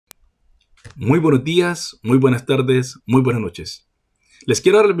Muy buenos días, muy buenas tardes, muy buenas noches. Les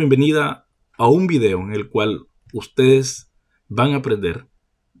quiero dar la bienvenida a un video en el cual ustedes van a aprender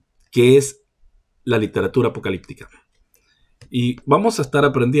qué es la literatura apocalíptica. Y vamos a estar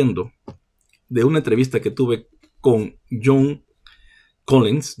aprendiendo de una entrevista que tuve con John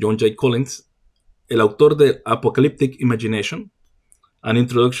J. Collins, el autor de Apocalyptic Imaginación, An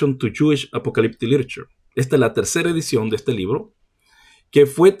Introduction to Jewish Apocalyptic Literature. Esta es la tercera edición de este libro, que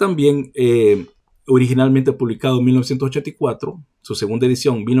fue también originalmente publicado en 1984, su segunda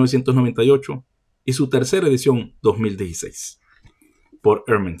edición 1998 y su tercera edición 2016 por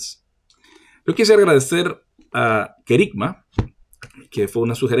Hermans. Yo quisiera agradecer a Kerigma, que fue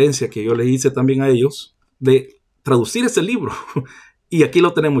una sugerencia que yo les hice también a ellos, de traducir ese libro. Y aquí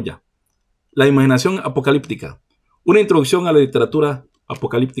lo tenemos ya. La Imaginación apocalíptica, una introducción a la literatura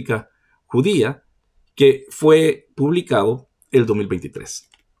apocalíptica judía, que fue publicado el 2023.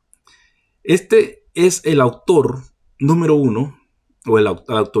 Este es el autor número uno, o la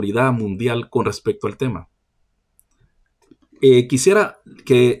autoridad mundial con respecto al tema. Quisiera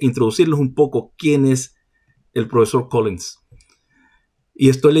introducirles un poco quién es el profesor Collins. Y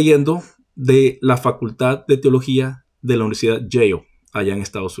estoy leyendo de la Facultad de Teología de la Universidad Yale, allá en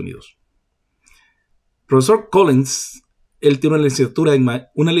Estados Unidos. Profesor Collins, él tiene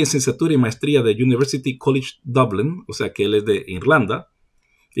una licenciatura y maestría de University College Dublin, o sea que él es de Irlanda,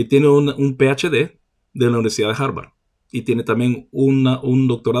 y tiene un PhD de la Universidad de Harvard, y tiene también un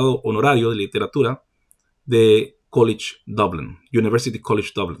doctorado honorario de literatura de University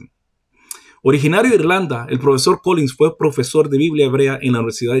College Dublin. Originario de Irlanda, el profesor Collins fue profesor de Biblia hebrea en la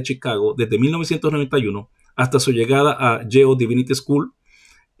Universidad de Chicago desde 1991 hasta su llegada a Yale Divinity School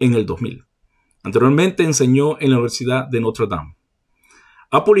en el 2000. Anteriormente enseñó en la Universidad de Notre Dame.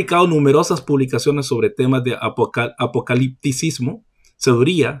 Ha publicado numerosas publicaciones sobre temas de apocalipticismo,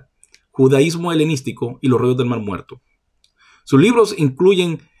 sabiduría, judaísmo helenístico y los rollos del Mar Muerto. Sus libros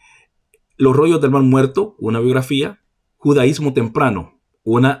incluyen Los rollos del Mar Muerto, una biografía, Judaísmo temprano,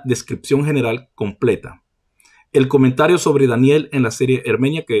 una descripción general completa, el comentario sobre Daniel en la serie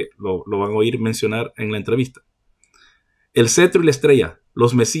Armenia, que lo van a oír mencionar en la entrevista, El cetro y la estrella,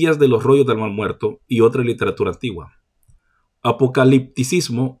 los mesías de los rollos del Mar Muerto y otra literatura antigua,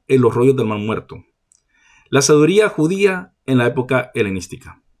 Apocalipticismo en los rollos del Mar Muerto, la sabiduría judía en la época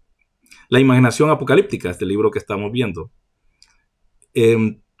helenística, la imaginación apocalíptica, este libro que estamos viendo,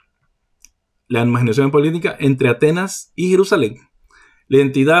 la imaginación apocalíptica entre Atenas y Jerusalén, la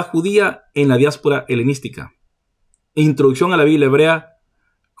identidad judía en la diáspora helenística, Introducción a la Biblia hebrea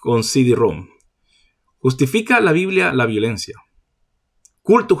con CD-ROM, justifica la Biblia la violencia,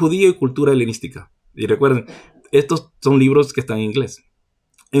 culto judío y cultura helenística. Y recuerden, estos son libros que están en inglés.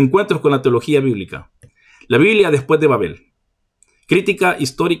 Encuentros con la teología bíblica, la Biblia después de Babel, crítica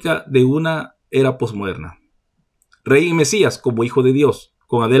histórica de una era posmoderna, Rey y Mesías como hijo de Dios,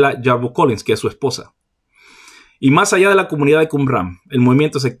 con Adela Jarbo Collins, que es su esposa, y más allá de la comunidad de Qumran, el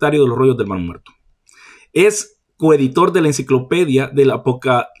movimiento sectario de los rollos del Mar Muerto. Es coeditor de la enciclopedia del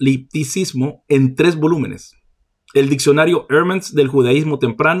apocalipticismo en 3 volúmenes, el diccionario Hermans del judaísmo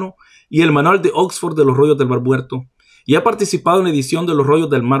temprano y el manual de Oxford de los rollos del Mar Muerto, y ha participado en la edición de los rollos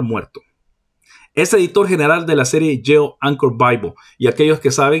del Mar Muerto. Es editor general de la serie Yale Anchor Bible, y aquellos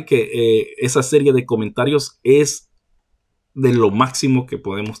que saben que esa serie de comentarios es de lo máximo que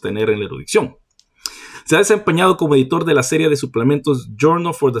podemos tener en la erudición. Se ha desempeñado como editor de la serie de suplementos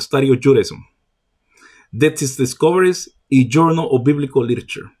Journal for the Study of Judaism, Death Discoveries y Journal of Biblical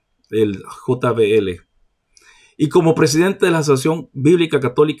Literature, el JBL, y como presidente de la Asociación Bíblica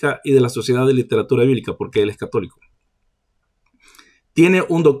Católica y de la Sociedad de Literatura Bíblica, porque él es católico. Tiene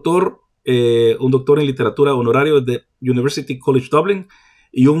un doctor en literatura honorario de University College Dublin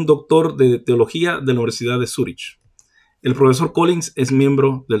y un doctor de teología de la Universidad de Zurich. El profesor Collins es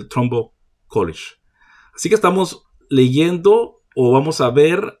miembro del Trumbull College. Así que estamos leyendo o vamos a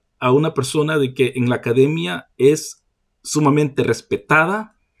ver a una persona de que en la academia es sumamente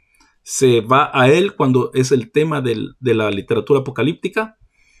respetada. Se va a él cuando es el tema de la literatura apocalíptica.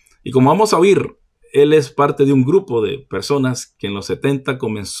 Y como vamos a oír, él es parte de un grupo de personas que en los 70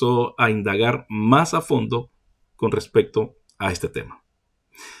 comenzó a indagar más a fondo con respecto a este tema.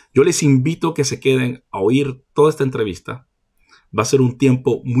 Yo les invito a que se queden a oír toda esta entrevista. Va a ser un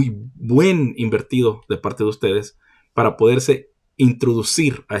tiempo muy buen invertido de parte de ustedes para poderse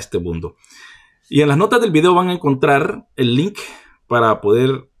introducir a este mundo. Y en las notas del video van a encontrar el link para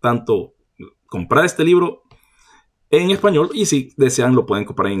poder tanto comprar este libro en español y si desean lo pueden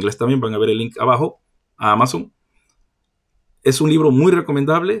comprar en inglés también. Van a ver el link abajo a Amazon. Es un libro muy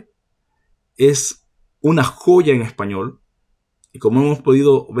recomendable. Es una joya en español. Y como hemos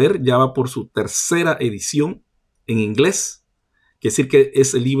podido ver, ya va por su tercera edición en inglés. Quiere decir que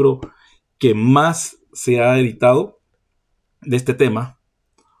es el libro que más se ha editado de este tema,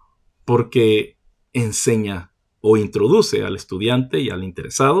 porque enseña o introduce al estudiante y al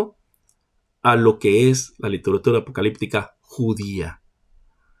interesado a lo que es la literatura apocalíptica judía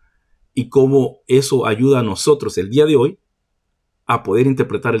y cómo eso ayuda a nosotros el día de hoy a poder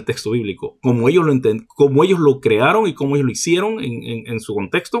interpretar el texto bíblico como ellos lo crearon y como ellos lo hicieron en su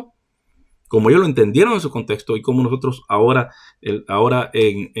contexto, como ellos lo entendieron en su contexto y como nosotros ahora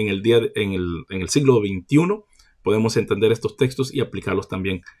en el siglo XXI podemos entender estos textos y aplicarlos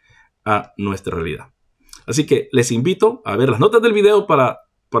también a nuestra realidad. Así que les invito a ver las notas del video para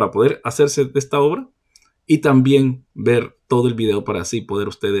poder hacerse de esta obra y también ver todo el video para así poder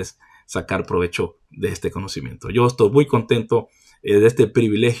ustedes sacar provecho de este conocimiento. Yo estoy muy contento de este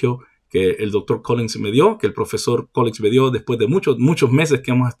privilegio que el doctor Collins me dio, que el profesor Collins me dio después de muchos meses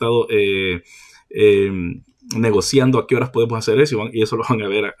que hemos estado negociando a qué horas podemos hacer eso, y eso lo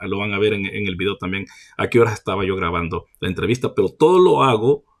van a ver en el video también, a qué horas estaba yo grabando la entrevista, pero todo lo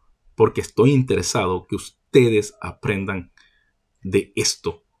hago porque estoy interesado que ustedes aprendan de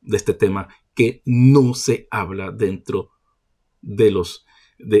esto, de este tema que no se habla dentro de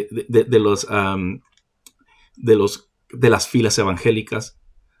las filas evangélicas.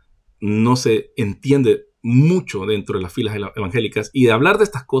 No se entiende mucho dentro de las filas evangélicas, y de hablar de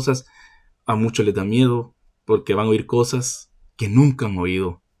estas cosas a muchos les da miedo porque van a oír cosas que nunca han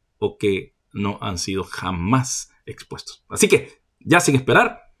oído o que no han sido jamás expuestos. Así que, ya sin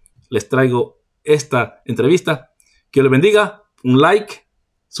esperar, les traigo esta entrevista. Que les bendiga, un like,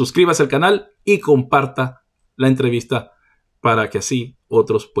 suscríbase al canal y comparta la entrevista para que así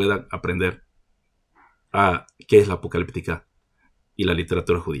otros puedan aprender a qué es la apocalíptica y la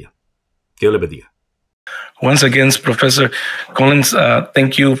literatura judía. Que Dios les bendiga. Once again, Professor Collins,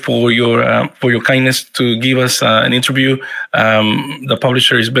 thank you for your kindness to give us an interview. The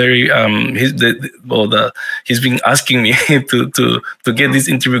publisher is very he's been asking me to get this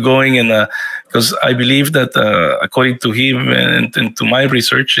interview going, and because I believe that according to him and to my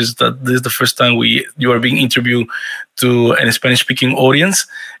research, is that this is the first time you are being interviewed to a Spanish-speaking audience,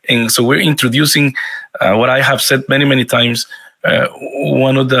 and so we're introducing what I have said many times.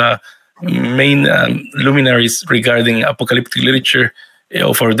 One of the main luminaries regarding apocalyptic literature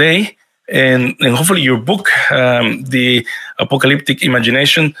of our day, and hopefully your book, the Apocalyptic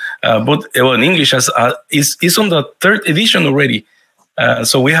Imaginacion, both in English is on the 3rd edition already.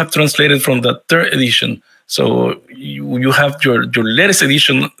 So we have translated from the 3rd edition. So you have your latest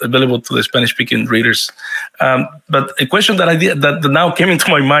edition available to the Spanish-speaking readers. But a question that now came into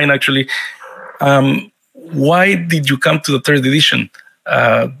my mind actually, why did you come to the 3rd edition?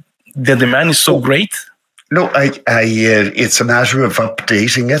 The demand is so great? No, it's a matter of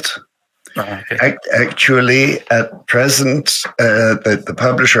updating it. Oh, okay. Actually, at present, the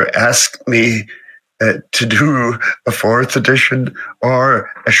publisher asked me to do a 4th edition or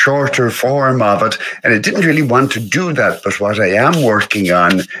a shorter form of it, and I didn't really want to do that, but what I am working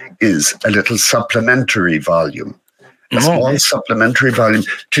on is a little supplementary volume, a small supplementary volume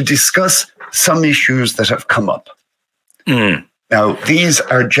to discuss some issues that have come up. Mm. Now, these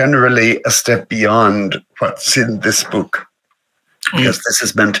are generally a step beyond what's in this book, because this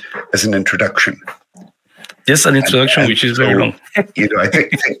is meant as an introduction. Yes, an introduction, which is very long. I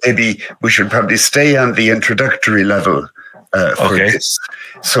think maybe we should probably stay on the introductory level for this.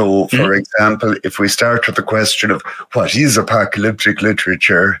 So, for example, if we start with the question of what is apocalyptic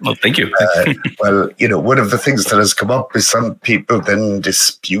literature? Well, thank you. Well, one of the things that has come up is some people then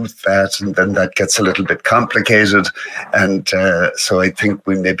dispute that, and then that gets a little bit complicated. And so I think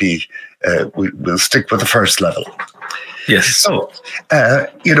we maybe we'll stick with the first level. Yes. So,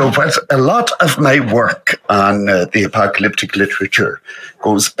 what a lot of my work on the apocalyptic literature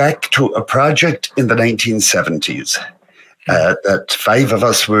goes back to a project in the 1970s. That 5 of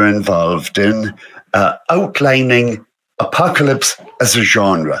us were involved in, outlining apocalypse as a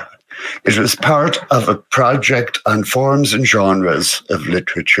genre. It was part of a project on forms and genres of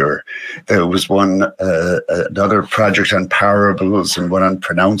literature. There was another project on parables and one on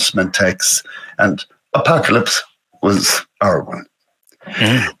pronouncement texts, and apocalypse was our one.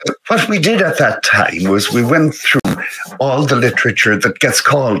 What we did at that time was we went through all the literature that gets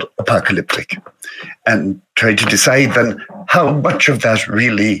called apocalyptic and tried to decide then how much of that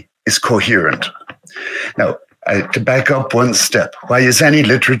really is coherent. Now, to back up one step, why is any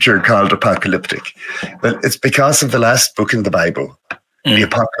literature called apocalyptic? Well, it's because of the last book in the Bible, the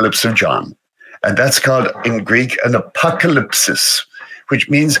Apocalypse of John. And that's called in Greek an apocalypsis, which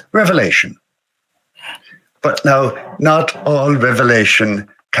means revelation. But now, not all revelation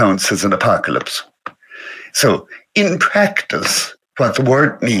counts as an apocalypse. So, in practice, what the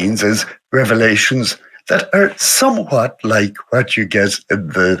word means is revelations that are somewhat like what you get in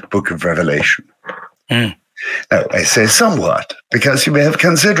the book of Revelation. Now, I say somewhat because you may have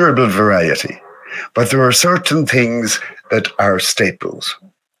considerable variety, but there are certain things that are staples.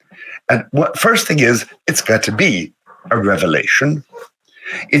 And what first thing is, it's got to be a revelation.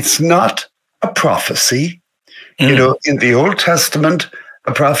 It's not a prophecy. You know, in the Old Testament,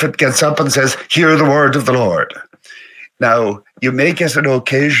 a prophet gets up and says, "Hear the word of the Lord." Now, you may get an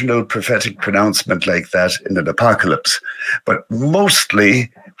occasional prophetic pronouncement like that in an apocalypse, but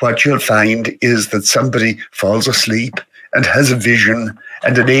mostly what you'll find is that somebody falls asleep and has a vision,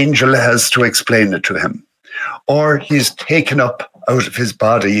 and an angel has to explain it to him. Or he's taken up out of his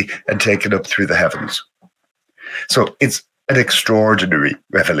body and taken up through the heavens. So it's an extraordinary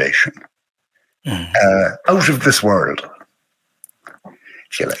revelation. Out of this world,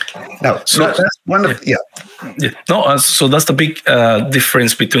 if you like. Now, so that's one of No, so that's the big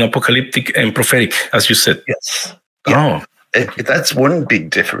difference between apocalyptic and prophetic, as you said. Yes. Yeah. That's one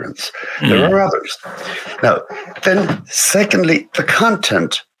big difference. There are others. Now, then, secondly, the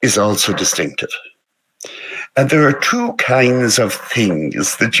content is also distinctive. And there are two kinds of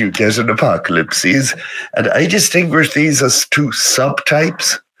things that you get in apocalypses, and I distinguish these as two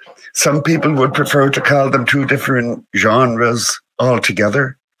subtypes. Some people would prefer to call them two different genres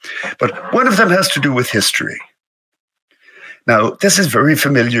altogether, but one of them has to do with history. Now, this is very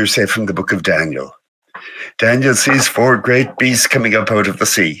familiar, say, from the book of Daniel. Daniel sees 4 great beasts coming up out of the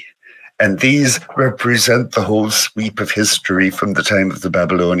sea, and these represent the whole sweep of history from the time of the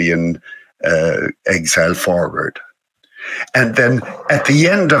Babylonian exile forward. And then at the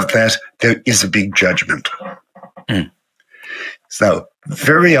end of that, there is a big judgment. So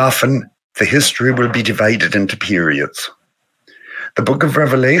very often, the history will be divided into periods. The book of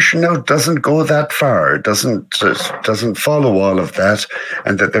Revelation now doesn't go that far, doesn't follow all of that,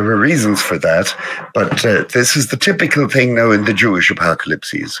 and that there are reasons for that. But this is the typical thing now in the Jewish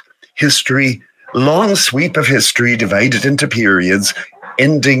apocalypses. History, long sweep of history divided into periods,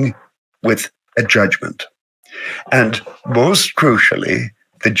 ending with a judgment. And most crucially,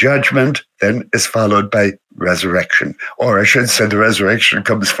 the judgment then is followed by resurrection. Or I should say the resurrection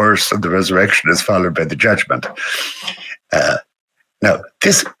comes first and the resurrection is followed by the judgment. Now,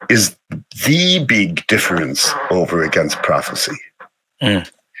 this is the big difference over against prophecy. You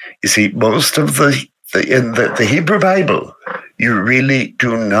see, most of in the Hebrew Bible, you really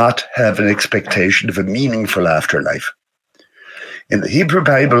do not have an expectation of a meaningful afterlife. In the Hebrew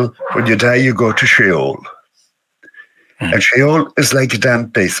Bible, when you die, you go to Sheol. And Sheol is like a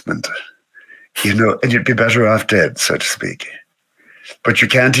damp basement, you know, and you'd be better off dead, so to speak. But you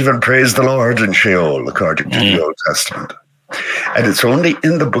can't even praise the Lord in Sheol, according to the Old Testament. And it's only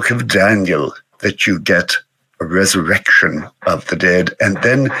in the book of Daniel that you get a resurrection of the dead, and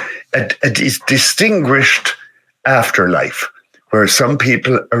then a distinguished afterlife, where some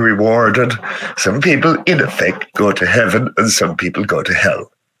people are rewarded, some people, in effect, go to heaven, and some people go to hell.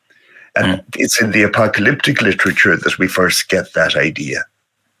 And it's in the apocalyptic literature that we first get that idea.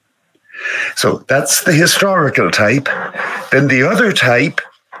 So that's the historical type. Then the other type,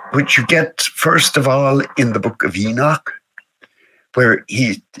 which you get first of all in the book of Enoch, where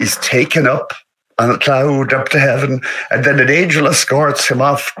he is taken up on a cloud up to heaven, and then an angel escorts him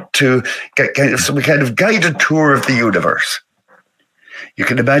off to get some kind of guided tour of the universe. You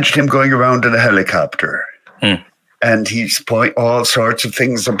can imagine him going around in a helicopter. And all sorts of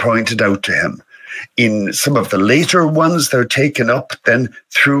things are pointed out to him. In some of the later ones, they're taken up then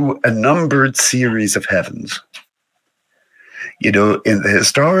through a numbered series of heavens. You know, in the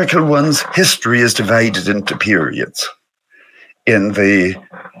historical ones, history is divided into periods. In the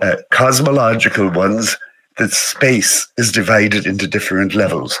cosmological ones, the space is divided into different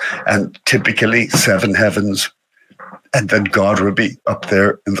levels, and typically 7 heavens, and then God will be up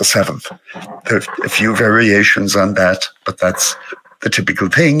there in the 7th. There are a few variations on that, but that's the typical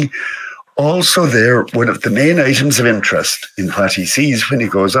thing. Also there, one of the main items of interest in what he sees when he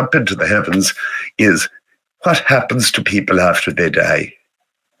goes up into the heavens is what happens to people after they die.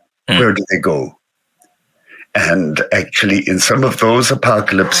 Where do they go? And actually, in some of those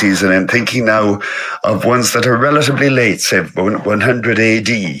apocalypses, and I'm thinking now of ones that are relatively late, say 100 AD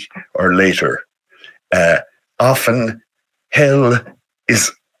or later, often hell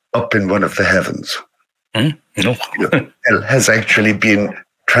is up in one of the heavens. No. You know, hell has actually been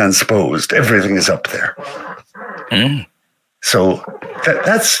transposed. Everything is up there. So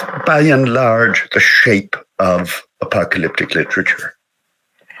that's by and large the shape of apocalyptic literature.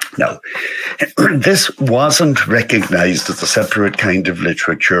 Now, this wasn't recognized as a separate kind of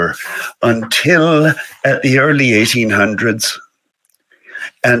literature until the early 1800s.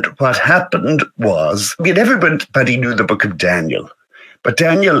 And what happened was, I mean, everybody knew the book of Daniel, but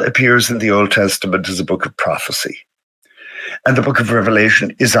Daniel appears in the Old Testament as a book of prophecy. And the book of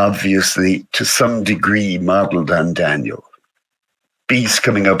Revelation is obviously, to some degree, modeled on Daniel. Beasts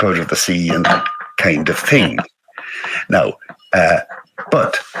coming up out of the sea and that kind of thing. Now,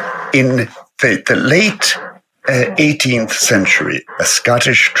 but in the late 18th century, a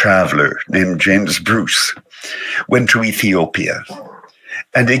Scottish traveller named James Bruce went to Ethiopia,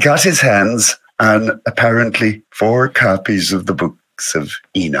 and he got his hands on apparently 4 copies of the books of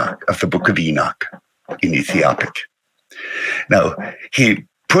Enoch, of the Book of Enoch in Ethiopic. Now, he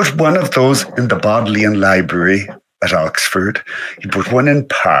put one of those in the Bodleian Library at Oxford. He put one in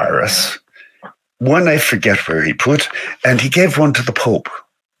Paris. One I forget where he put, and he gave one to the Pope.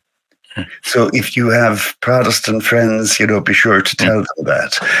 So if you have Protestant friends, be sure to tell them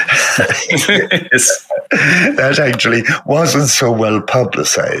that. That actually wasn't so well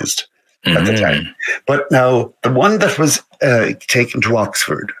publicized at the time. But now, the one that was taken to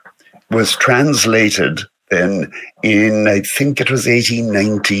Oxford was translated then in, I think it was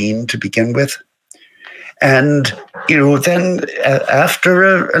 1819 to begin with. And, then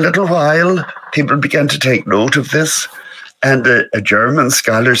after a little while, people began to take note of this. And a German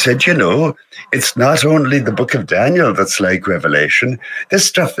scholar said, it's not only the book of Daniel that's like Revelation. This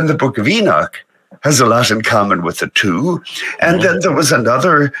stuff in the book of Enoch has a lot in common with it too. And then there was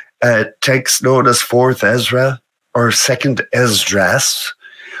another text known as 4th Ezra or 2nd Esdras,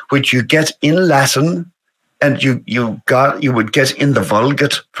 which you get in Latin, and you would get in the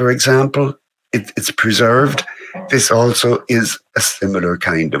Vulgate, for example. It's preserved. This also is a similar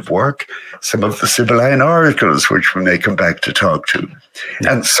kind of work. Some of the Sibylline oracles, which we may come back to talk to.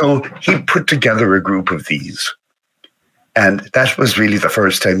 And so he put together a group of these. And that was really the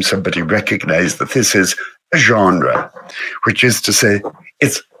first time somebody recognized that this is a genre, which is to say,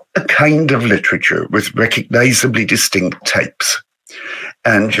 it's a kind of literature with recognizably distinct types.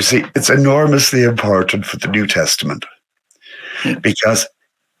 And you see, it's enormously important for the New Testament because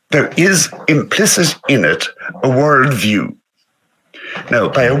there is implicit in it a worldview. Now,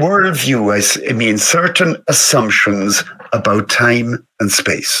 by a worldview, I mean certain assumptions about time and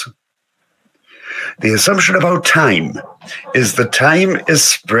space. The assumption about time is that time is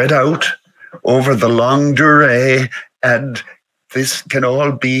spread out over the longue durée, and this can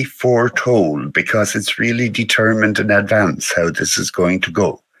all be foretold because it's really determined in advance how this is going to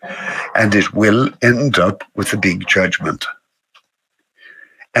go. And it will end up with a big judgment.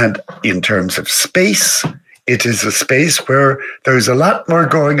 And in terms of space, it is a space where there's a lot more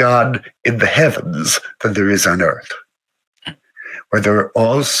going on in the heavens than there is on earth, where there are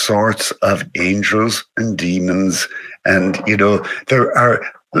all sorts of angels and demons. And, there are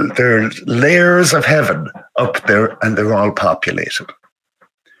layers of heaven up there, and they're all populated.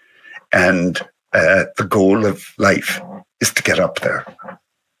 And the goal of life is to get up there.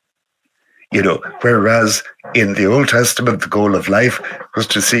 Whereas in the Old Testament, the goal of life was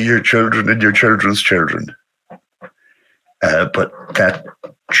to see your children and your children's children. But that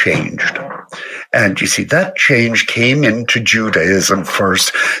changed. And you see, that change came into Judaism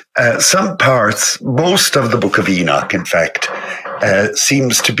first. Some parts, most of the book of Enoch, in fact,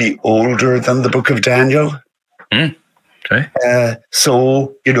 seems to be older than the book of Daniel. Okay.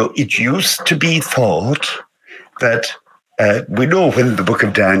 So, it used to be thought that we know when the book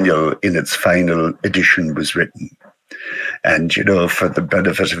of Daniel in its final edition was written. And, for the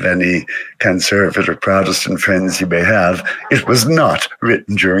benefit of any conservative Protestant friends you may have, it was not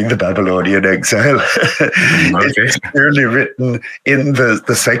written during the Babylonian exile. It was clearly written in the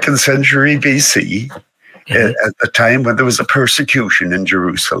 2nd century BC, at the time when there was a persecution in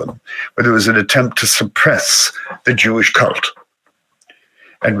Jerusalem, where there was an attempt to suppress the Jewish cult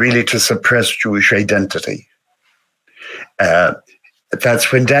and really to suppress Jewish identity.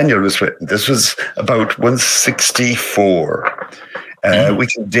 That's when Daniel was written. This was about 164. We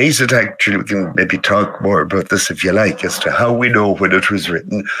can date it, actually. We can maybe talk more about this if you like, as to how we know when it was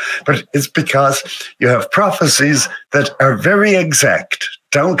written. But it's because you have prophecies that are very exact,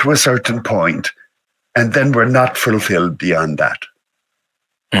 down to a certain point, and then were not fulfilled beyond that.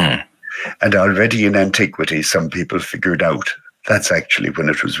 And already in antiquity, some people figured out that's actually when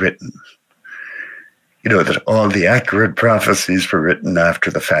it was written. That all the accurate prophecies were written after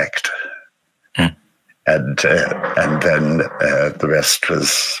the fact. And then the rest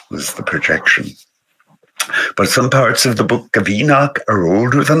was the projection. But some parts of the book of Enoch are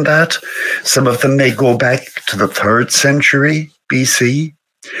older than that. Some of them may go back to the 3rd century BC.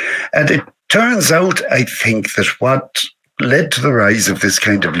 And it turns out, I think, that what led to the rise of this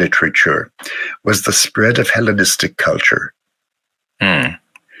kind of literature was the spread of Hellenistic culture.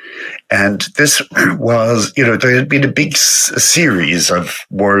 And this was, you know, there had been a big series of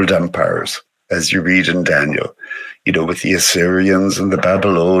world empires, as you read in Daniel, you know, with the Assyrians and the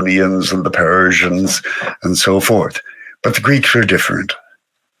Babylonians and the Persians and so forth. But the Greeks were different.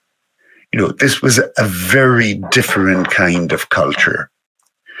 You know, this was a very different kind of culture,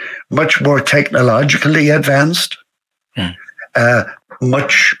 much more technologically advanced,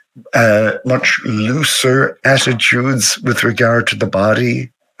 much looser attitudes with regard to the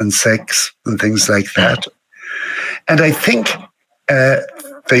body and sex and things like that. And I think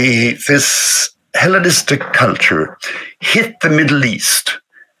this Hellenistic culture hit the Middle East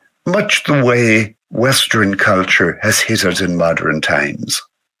much the way Western culture has hit it in modern times.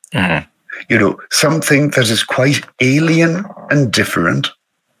 You know, something that is quite alien and different.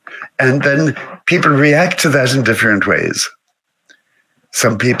 And then people react to that in different ways.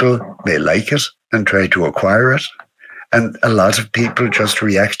 Some people may like it and try to acquire it. And a lot of people just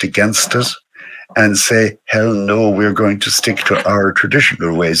react against it and say, hell no, we're going to stick to our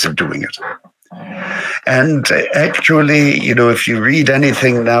traditional ways of doing it. And actually, you know, if you read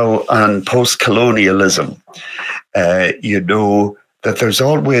anything now on post-colonialism, you know that there's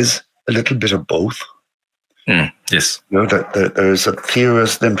always a little bit of both. Yes. You know, that there's a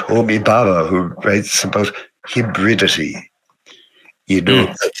theorist named Homi Bhabha who writes about hybridity. You know,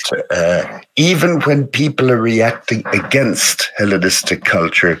 that, even when people are reacting against Hellenistic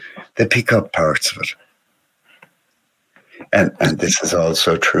culture, they pick up parts of it. And this is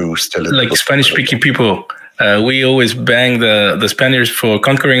also true still. Like Spanish-speaking people, we always bang the Spaniards for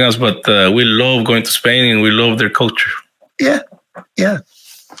conquering us, but we love going to Spain and we love their culture. Yeah, yeah.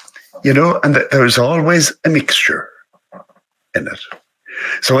 You know, and there's always a mixture in it.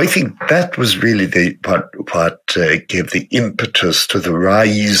 So I think that was really what gave the impetus to the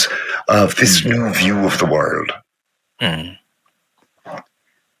rise of this new view of the world.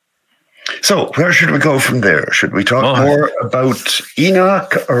 So where should we go from there? Should we talk more about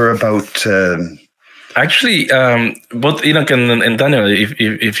Enoch or about... Actually, both Enoch and Daniel,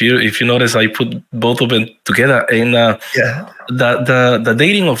 if you notice, I put both of them together. And the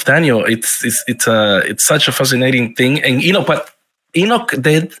dating of Daniel, it's such a fascinating thing. And what Enoch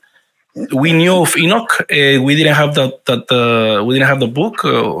did, we knew of Enoch. We didn't have we didn't have the book.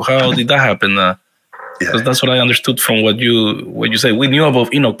 How did that happen? Because that's what I understood from what you say. We knew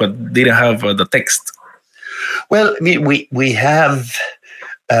about Enoch, but didn't have the text. Well, I mean, we have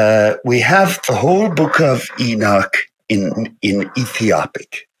the whole book of Enoch in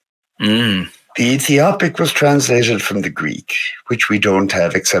Ethiopic. The Ethiopic was translated from the Greek, which we don't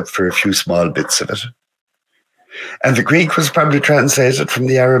have except for a few small bits of it. And the Greek was probably translated from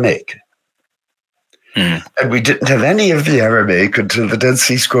the Aramaic. And we didn't have any of the Aramaic until the Dead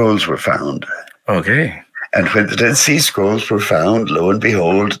Sea Scrolls were found. Okay. And when the Dead Sea Scrolls were found, lo and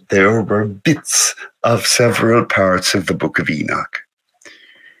behold, there were bits of several parts of the Book of Enoch.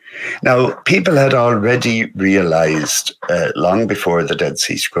 Now, people had already realized long before the Dead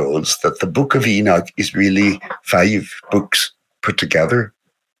Sea Scrolls that the Book of Enoch is really 5 books put together.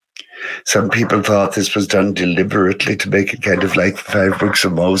 Some people thought this was done deliberately to make it kind of like the 5 books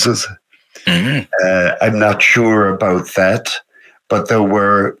of Moses. I'm not sure about that, but there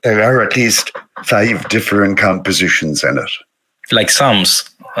are at least 5 different compositions in it. Like Psalms.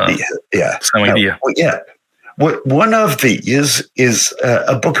 Same idea. One of these is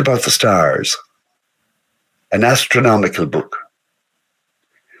a book about the stars, an astronomical book.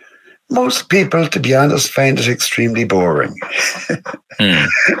 Most people, to be honest, find it extremely boring.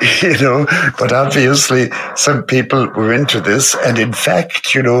 You know, but obviously some people were into this. And in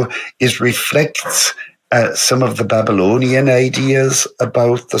fact, you know, it reflects some of the Babylonian ideas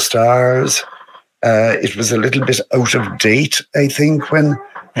about the stars. It was a little bit out of date, I think, when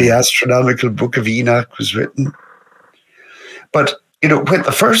the astronomical book of Enoch was written. But, you know, when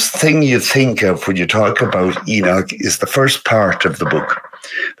the first thing you think of when you talk about Enoch is the first part of the book,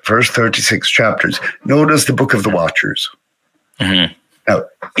 the first 36 chapters, known as the Book of the Watchers. Now,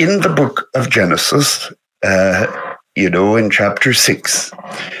 in the book of Genesis, you know, in chapter 6,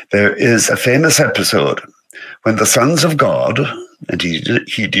 there is a famous episode when the sons of God, and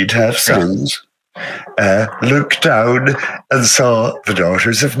he did have sons, looked down and saw the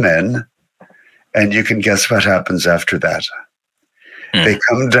daughters of men, and you can guess what happens after that. They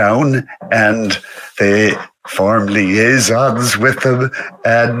come down and they form liaisons with them,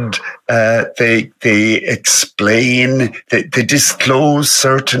 and they explain, they disclose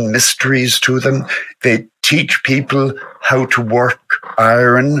certain mysteries to them. They teach people how to work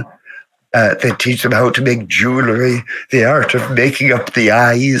iron. They teach them how to make jewelry, the art of making up the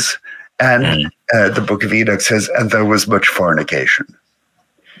eyes. And the Book of Enoch says, and there was much fornication.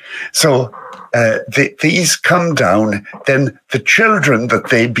 So these come down, then the children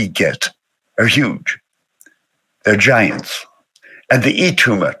that they beget are huge. They're giants, and they eat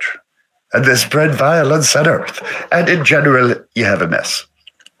too much, and they spread violence on earth. And in general, you have a mess.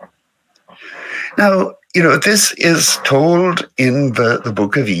 Now, this is told in the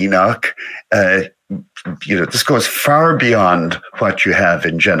Book of Enoch. This goes far beyond what you have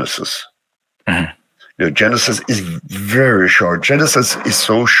in Genesis. Genesis is very short. Genesis is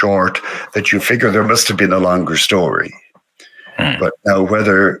so short that you figure there must have been a longer story. But now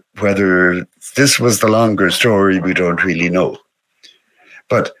whether this was the longer story, we don't really know.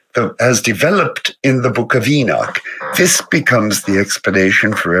 But as developed in the Book of Enoch, this becomes the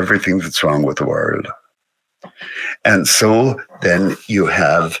explanation for everything that's wrong with the world. And so then you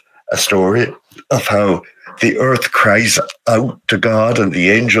have a story of how the earth cries out to God, and the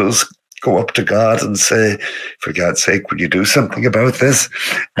angels go up to God and say, for God's sake, will you do something about this?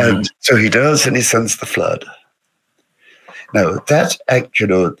 And so he does, and he sends the flood. Now, that act,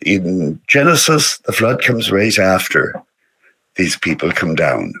 in Genesis, the flood comes right after these people come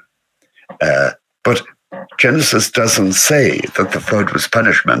down. But Genesis doesn't say that the flood was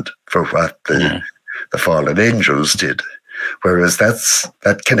punishment for what the fallen angels did, whereas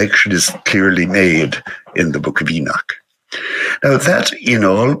that connection is clearly made in the Book of Enoch. Now, that, in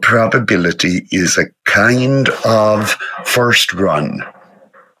all probability, is a kind of first run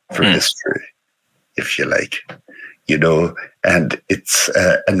for history, if you like. And it's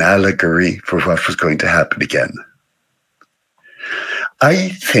an allegory for what was going to happen again. I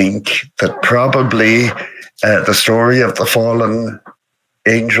think that probably the story of the fallen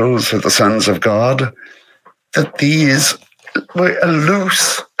angels or the sons of God, that these were a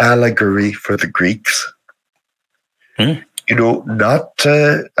loose allegory for the Greeks. Not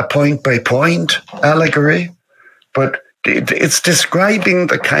a point-by-point allegory, but it's describing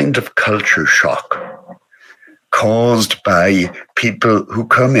the kind of culture shock caused by people who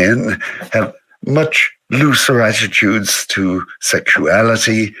come in, have much looser attitudes to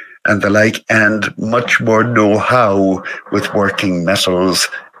sexuality and the like, and much more know-how with working metals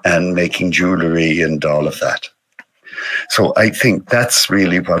and making jewelry and all of that. So I think that's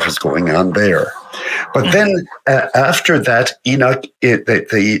really what was going on there. But then after that, Enoch,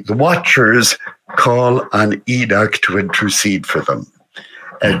 the Watchers call on Enoch to intercede for them.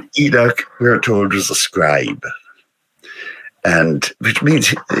 And Enoch, we're told, was a scribe. And which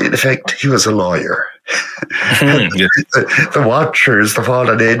means, in effect, he was a lawyer. The Watchers, the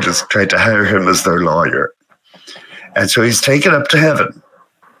fallen angels, tried to hire him as their lawyer. And so he's taken up to heaven.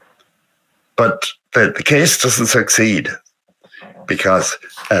 But the case doesn't succeed because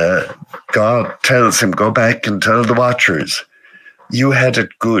God tells him, go back and tell the Watchers, you had it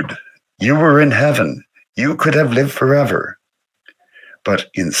good. You were in heaven. You could have lived forever. But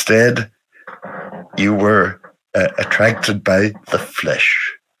instead, you were attracted by the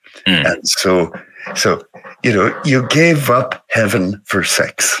flesh. And so, you gave up heaven for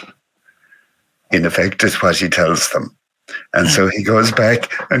sex. In effect, is what he tells them. And so he goes back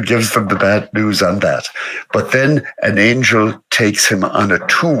and gives them the bad news on that. But then an angel takes him on a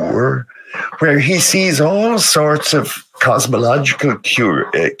tour where he sees all sorts of cosmological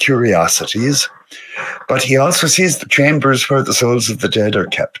curiosities, but he also sees the chambers where the souls of the dead are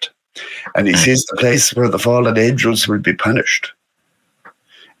kept. And he sees the place where the fallen angels will be punished.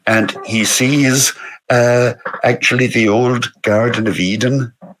 And he sees actually the old Garden of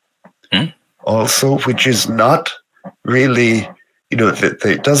Eden also, which is not really,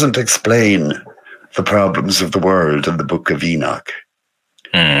 it doesn't explain the problems of the world in the Book of Enoch.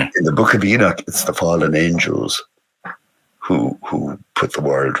 In the Book of Enoch, it's the fallen angels who put the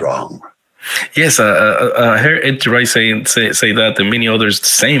world wrong. Yes, I heard Ed Wright say that, and many others the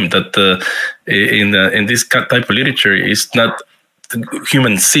same, that in this type of literature, it's not the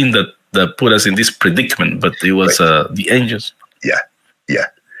human sin that put us in this predicament, but it was the angels. Yeah.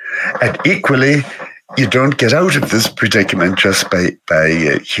 And equally, you don't get out of this predicament just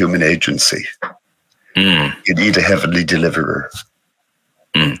by human agency. You need a heavenly deliverer.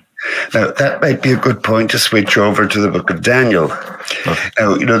 Now, that might be a good point to switch over to the Book of Daniel.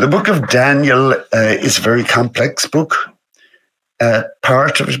 Now, the Book of Daniel is a very complex book.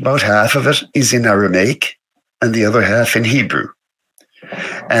 Part of it, about half of it, is in Aramaic, and the other half in Hebrew.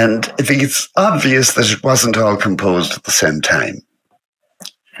 And I think it's obvious that it wasn't all composed at the same time.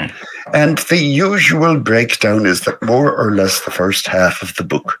 And the usual breakdown is that more or less the first half of the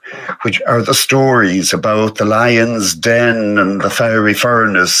book, which are the stories about the lion's den and the fiery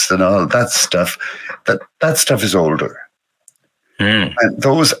furnace and all that stuff is older. And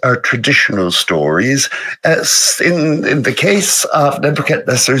those are traditional stories. In the case of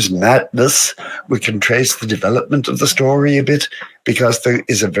Nebuchadnezzar's madness, we can trace the development of the story a bit, because there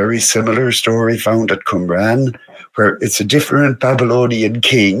is a very similar story found at Qumran, where it's a different Babylonian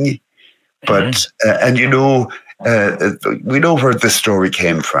king. But, and we know where this story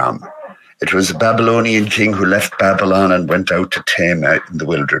came from. It was a Babylonian king who left Babylon and went out to tame out in the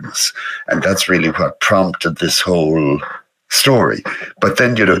wilderness. And that's really what prompted this whole story. But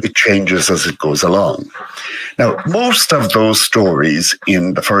then, it changes as it goes along. Now, most of those stories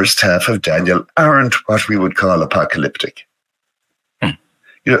in the first half of Daniel aren't what we would call apocalyptic.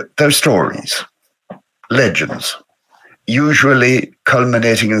 They're stories, legends, usually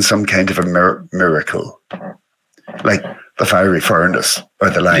culminating in some kind of a miracle, like the fiery furnace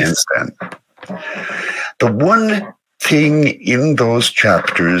or the lion's den. The one thing in those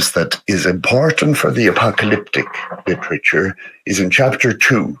chapters that is important for the apocalyptic literature is in chapter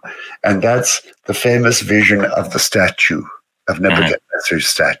 2, and that's the famous vision of the statue, of Nebuchadnezzar's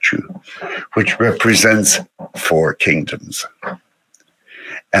statue, which represents 4 kingdoms.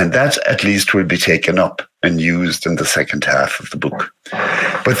 And that at least will be taken up and used in the second half of the book.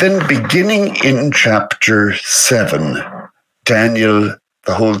 But then beginning in chapter 7, Daniel,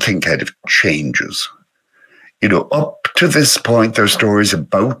 the whole thing kind of changes. Up to this point, there are stories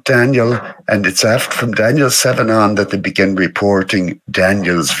about Daniel, and it's after from Daniel 7 on that they begin reporting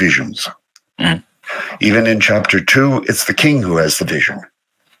Daniel's visions. Even in chapter 2, it's the king who has the vision,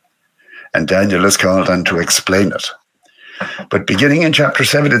 and Daniel is called on to explain it. But beginning in chapter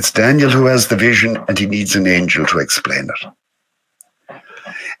 7, it's Daniel who has the vision, and he needs an angel to explain it.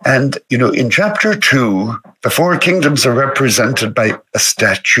 And, in chapter 2, the 4 kingdoms are represented by a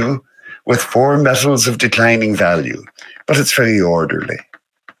statue with 4 metals of declining value, but it's very orderly.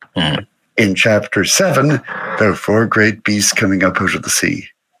 In chapter 7, there are 4 great beasts coming up out of the sea.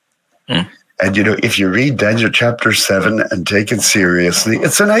 And, if you read Daniel chapter 7 and take it seriously,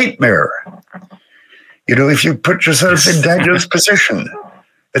 it's a nightmare. If you put yourself in Daniel's position,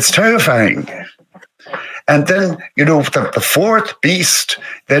 it's terrifying. And then, the 4th beast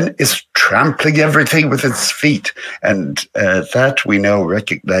then is trampling everything with its feet. And that we now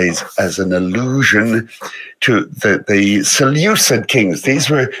recognize as an allusion to the Seleucid kings. These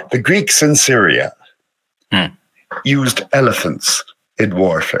were the Greeks in Syria, used elephants in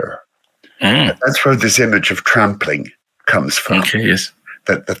warfare. That's where this image of trampling comes from. Okay, yes.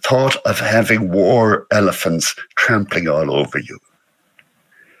 That the thought of having war elephants trampling all over you.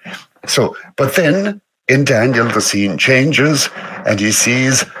 So, but then in Daniel, the scene changes, and he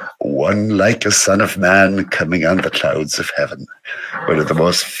sees one like a son of man coming on the clouds of heaven. One of the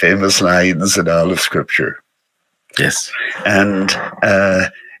most famous lines in all of Scripture. Yes. And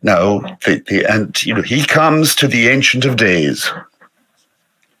now, he comes to the Ancient of Days.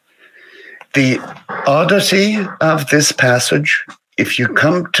 The oddity of this passage, if you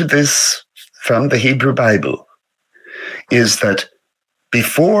come to this from the Hebrew Bible, is that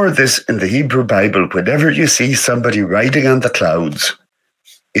before this in the Hebrew Bible, whenever you see somebody riding on the clouds,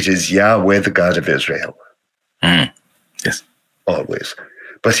 it is Yahweh, the God of Israel. Yes. Always.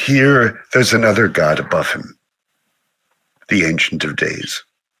 But here, there's another God above him, the Ancient of Days.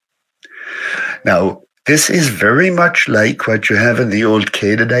 Now, this is very much like what you have in the old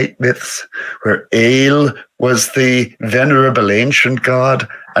Canaanite myths, where El was the venerable ancient god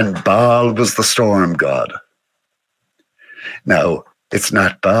and Baal was the storm god. Now, it's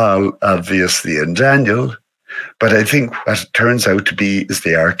not Baal, obviously, in Daniel, but I think what it turns out to be is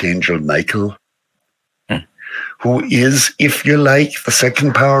the Archangel Michael, who is, if you like, the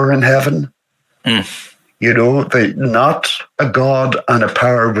second power in heaven. Not a god on a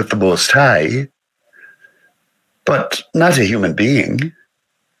par with the Most High, but not a human being.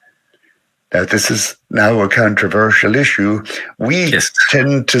 Now, this is now a controversial issue. We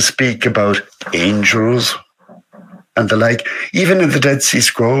tend to speak about angels and the like. Even in the Dead Sea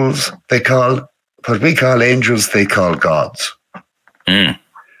Scrolls, they call, what we call angels, they call gods.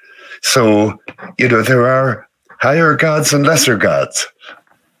 So, there are higher gods and lesser gods.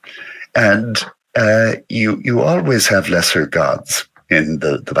 And you always have lesser gods in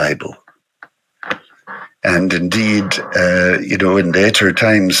the Bible. And indeed, in later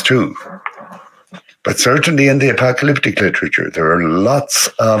times too. But certainly in the apocalyptic literature, there are lots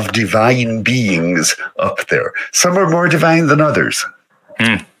of divine beings up there. Some are more divine than others.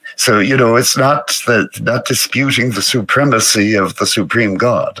 So, it's not disputing the supremacy of the supreme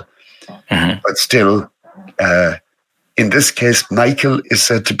God, but still, in this case, Michael is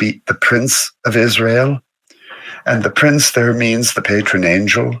said to be the Prince of Israel, and the prince there means the patron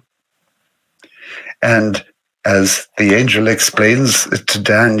angel. And as the angel explains to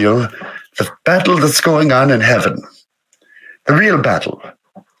Daniel, the battle that's going on in heaven, the real battle,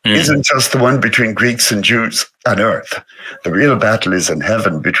 isn't just the one between Greeks and Jews on earth. The real battle is in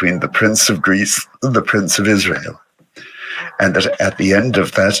heaven between the Prince of Greece and the Prince of Israel. And that at the end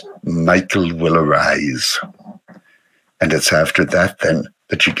of that, Michael will arise. And it's after that then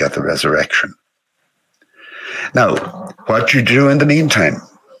that you get the resurrection. Now, what you do in the meantime?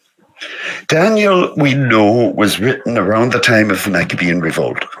 Daniel, we know, was written around the time of the Maccabean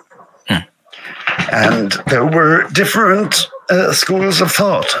revolt. And there were different schools of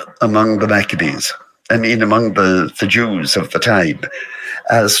thought among the Maccabees, among the Jews of the time,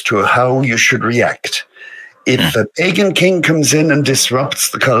 as to how you should react. If a pagan king comes in and disrupts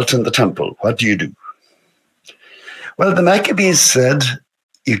the cult in the temple, what do you do? Well, the Maccabees said,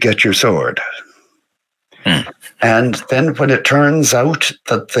 you get your sword. And then when it turns out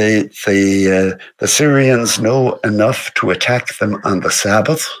that the Syrians know enough to attack them on the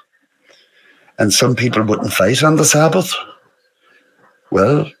Sabbath, and some people wouldn't fight on the Sabbath,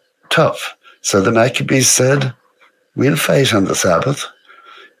 well, tough. So the Maccabees said, we'll fight on the Sabbath.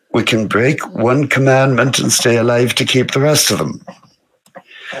 We can break one commandment and stay alive to keep the rest of them.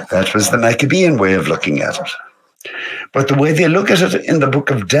 That was the Maccabean way of looking at it. But the way they look at it in the book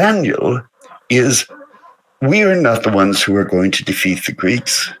of Daniel is, we are not the ones who are going to defeat the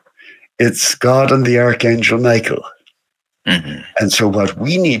Greeks. It's God and the archangel Michael. And so what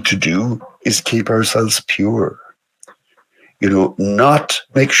we need to do is keep ourselves pure. Not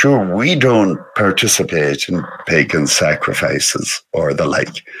make sure we don't participate in pagan sacrifices or the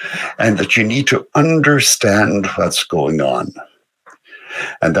like. And that you need to understand what's going on.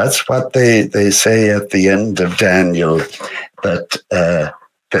 And that's what they say at the end of Daniel, that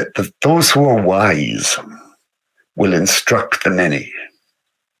those who are wise will instruct the many.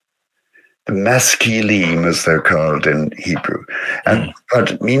 The maskilim, as they're called in Hebrew. And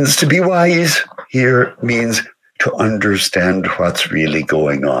what it means to be wise here means to understand what's really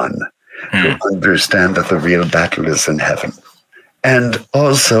going on, to understand that the real battle is in heaven. And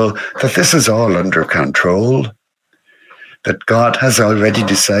also that this is all under control, that God has already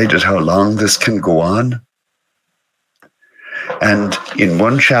decided how long this can go on. And in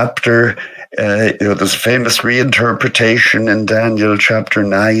one chapter, there's a famous reinterpretation in Daniel chapter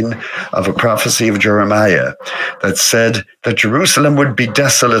 9 of a prophecy of Jeremiah that said that Jerusalem would be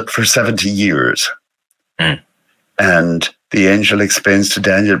desolate for 70 years. And the angel explains to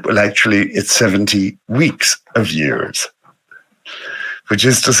Daniel, well, actually, it's 70 weeks of years, which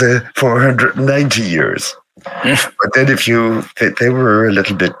is to say 490 years. But then they were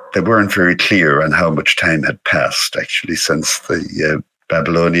they weren't very clear on how much time had passed, actually, since the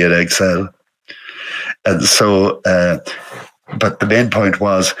Babylonian exile. And so, but the main point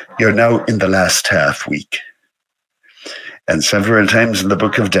was, you're now in the last half week. And several times in the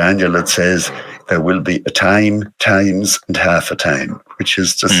book of Daniel, it says there will be a time, times, and half a time, which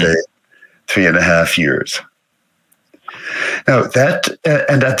is to say 3.5 years. Now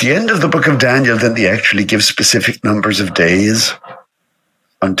and at the end of the book of Daniel, then they actually give specific numbers of days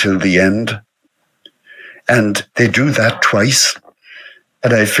until the end. And they do that twice.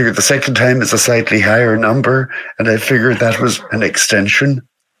 And I figured the second time is a slightly higher number. And I figured that was an extension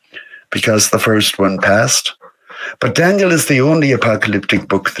because the first one passed. But Daniel is the only apocalyptic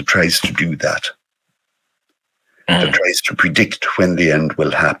book that tries to do that. That tries to predict when the end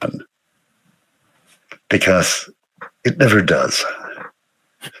will happen. Because it never does.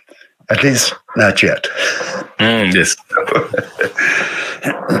 At least not yet. Yes.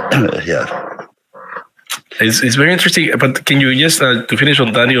 Yeah. It's very interesting, but can you just, to finish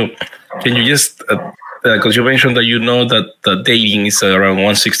on Daniel, can you just, because you mentioned that that the dating is around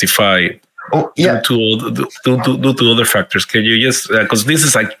 165. Oh, yeah. Due to other factors. Can you just, because this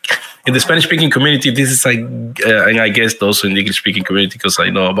is like, in the Spanish-speaking community, this is like, and I guess also in the English-speaking community, because I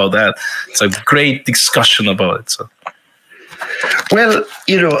know about that, it's a great discussion about it. So. Well,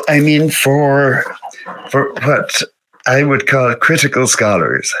 for what I would call critical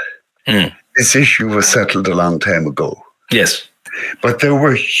scholars, this issue was settled a long time ago. Yes. But there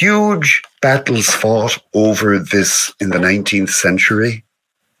were huge battles fought over this in the 19th century.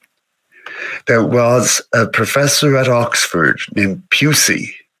 There was a professor at Oxford named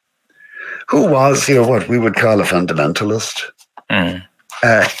Pusey, who was, what we would call a fundamentalist.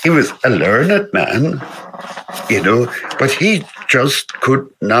 He was a learned man, you know, but he just could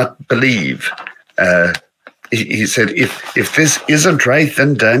not believe. He said, if this isn't right,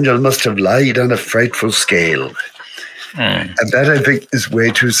 then Daniel must have lied on a frightful scale. And that, I think, is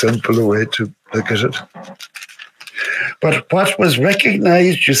way too simple a way to look at it. But what was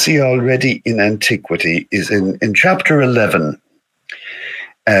recognized, you see, already in antiquity is in chapter 11.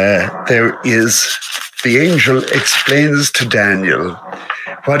 There is, the angel explains to Daniel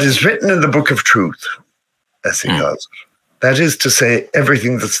what is written in the book of truth, as he calls it. That is to say,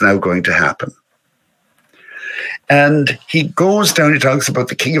 everything that's now going to happen. And he goes down, he talks about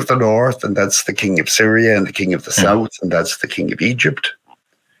the king of the north, and that's the king of Syria, and the king of the south, and that's the king of Egypt.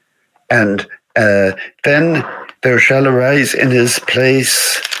 And then there shall arise in his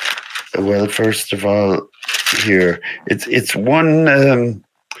place, well, first of all, here, it's one,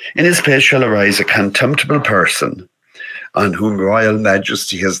 in his place shall arise a contemptible person on whom royal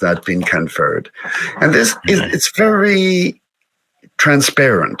majesty has not been conferred. And this is, it's very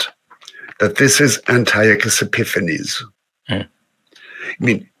transparent that this is Antiochus Epiphanes. I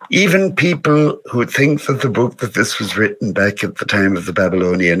mean, even people who think that the book that this was written back at the time of the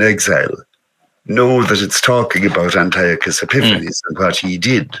Babylonian exile know that it's talking about Antiochus Epiphanes and what he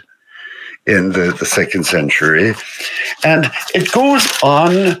did in the 2nd century. And it goes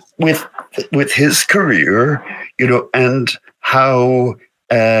on with his career, you know, and how,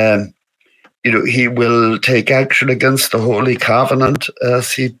 you know, he will take action against the Holy Covenant,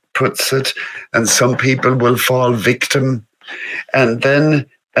 as he puts it, and some people will fall victim. And then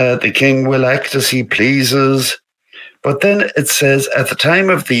the king will act as he pleases. But then it says, at the time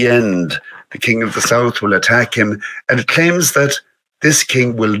of the end, the king of the south will attack him, and it claims that this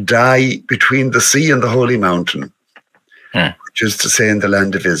king will die between the sea and the holy mountain, which is to say in the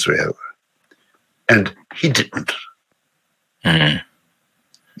land of Israel. And he didn't.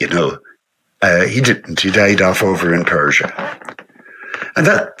 You know, he didn't. He died off over in Persia. And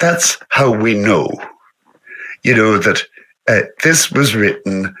that's how we know, you know, that this was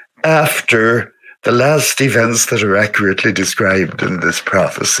written after the last events that are accurately described in this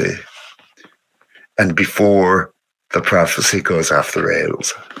prophecy and before the prophecy goes off the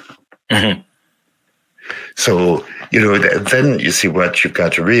rails. So, you know, then you see what you've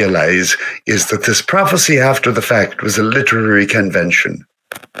got to realize is that this prophecy after the fact was a literary convention.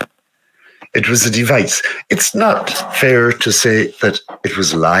 It was a device. It's not fair to say that it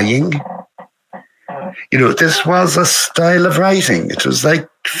was lying. You know, this was a style of writing. It was like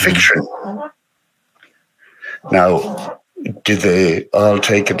fiction. Now, did they all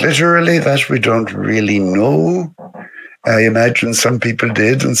take it literally? That we don't really know. I imagine some people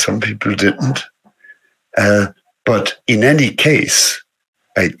did and some people didn't. But in any case,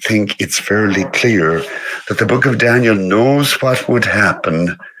 I think it's fairly clear that the book of Daniel knows what would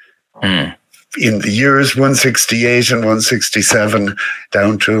happen in the years 168 and 167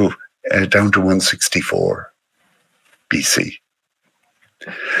 down to 164 BC.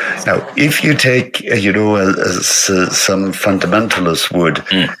 Now, if you take, you know, as some fundamentalists would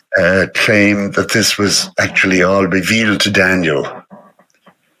claim that this was actually all revealed to Daniel,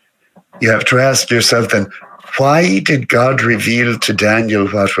 you have to ask yourself then, why did God reveal to Daniel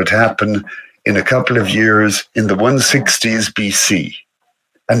what would happen in a couple of years in the 160s BC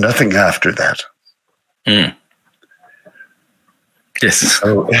and nothing after that? Yes.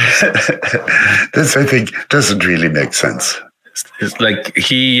 So, this, I think, doesn't really make sense. It's like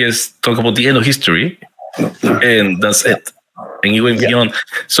he is talking about the end of history, and that's it. And he went beyond.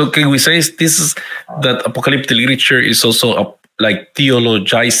 So can we say this is that apocalyptic literature is also like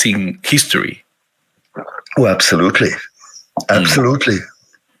theologizing history? Oh, absolutely. Absolutely.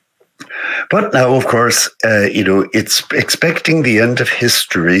 But now, of course, you know, it's expecting the end of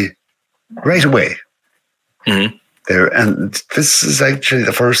history right away. There, and this is actually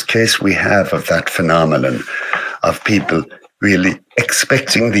the first case we have of that phenomenon of people really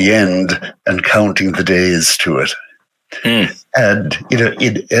expecting the end and counting the days to it. And, you know,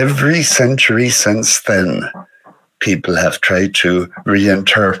 in every century since then, people have tried to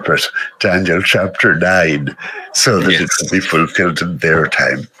reinterpret Daniel chapter 9 so that it could be fulfilled in their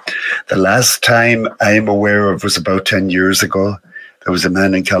time. The last time I'm aware of was about 10 years ago. There was a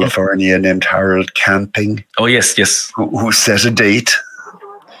man in California named Harold Camping. Oh, yes. Who set a date.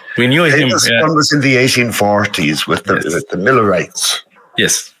 We knew him. This one was in the 1840s with the Millerites.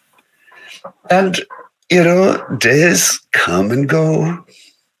 Yes. And, you know, days come and go.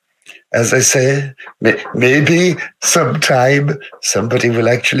 As I say, maybe sometime somebody will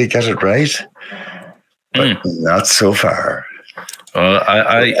actually get it right, but not so far.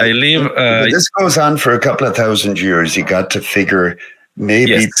 I live. This goes on for a couple of thousand years. You got to figure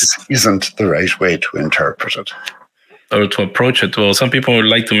maybe this isn't the right way to interpret it. Or to approach it. Well, some people would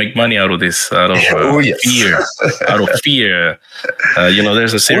like to make money out of this, out of fear. Out of fear.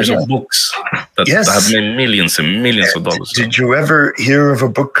 There's a series of books that have made millions and millions of dollars. Did you ever hear of a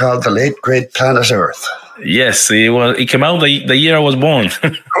book called The Late Great Planet Earth? Yes, it came out the year I was born.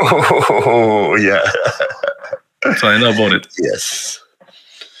 Oh, yeah. So I know about it. Yes.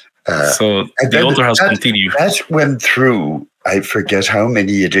 So the author has continued. That went through, I forget how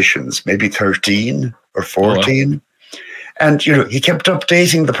many editions, maybe 13 or 14. Oh, wow. And, he kept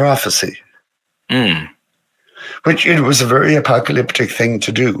updating the prophecy, which it was a very apocalyptic thing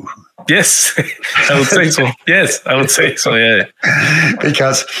to do. Yes, I would say so. Yes, I would say so, yeah.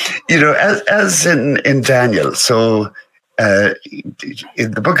 Because, as in Daniel, so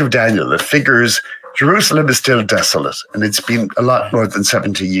in the book of Daniel, it figures Jerusalem is still desolate, and it's been a lot more than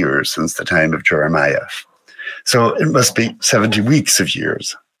 70 years since the time of Jeremiah. So it must be 70 weeks of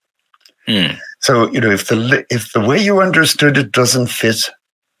years. So, if the way you understood it doesn't fit,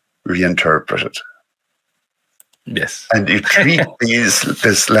 reinterpret it. Yes. And you treat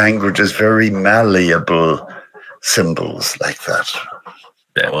this language as very malleable symbols like that.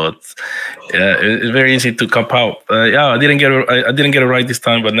 Yeah, well, it's very easy to cop out. I didn't get it right this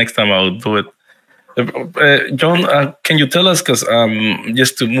time, but next time I'll do it. John, can you tell us, because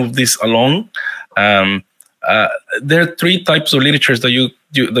just to move this along, there are three types of literatures that you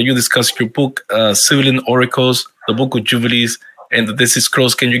discuss in your book: Civilian Oracles, the Book of Jubilees, and the Dead Sea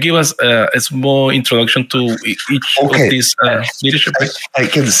Scrolls. Can you give us a small introduction to each of these literature? I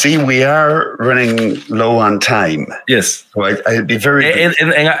can see we are running low on time. Yes. So I'd be very...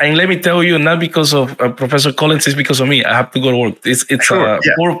 And let me tell you, not because of Professor Collins, it's because of me. I have to go to work. It's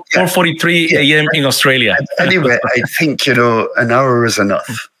 4:43 a.m. in Australia. Anyway, I think, an hour is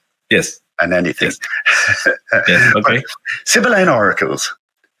enough. Yes. And anything. Yes, okay. Sibylline oracles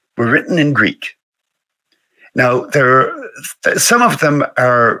were written in Greek. Now, some of them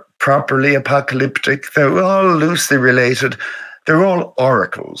are properly apocalyptic. They're all loosely related. They're all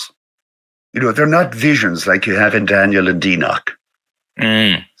oracles. They're not visions like you have in Daniel and Enoch.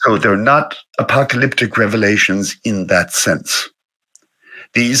 So they're not apocalyptic revelations in that sense.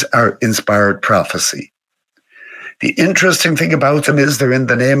 These are inspired prophecy. The interesting thing about them is they're in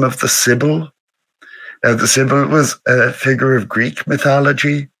the name of the Sibyl. Now, the Sibyl was a figure of Greek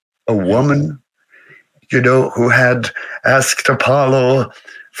mythology, a woman, who had asked Apollo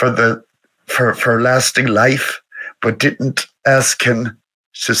for lasting life, but didn't ask him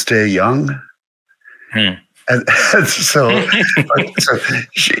to stay young. And so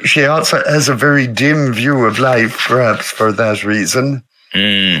she also has a very dim view of life, perhaps for that reason.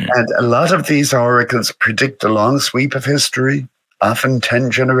 And a lot of these oracles predict a long sweep of history, often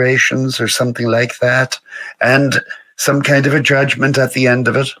 10 generations or something like that, and some kind of a judgment at the end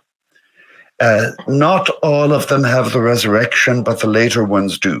of it. Not all of them have the resurrection, but the later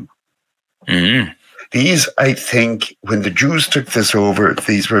ones do. These, I think, when the Jews took this over,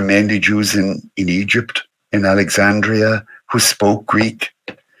 these were mainly Jews in Egypt, in Alexandria, who spoke Greek,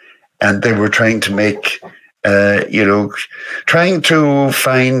 and they were trying to make... trying to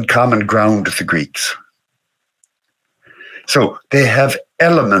find common ground with the Greeks. So they have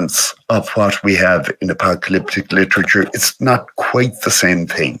elements of what we have in apocalyptic literature. It's not quite the same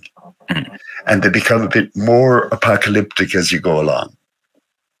thing. And they become a bit more apocalyptic as you go along.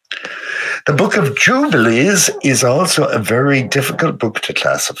 The Book of Jubilees is also a very difficult book to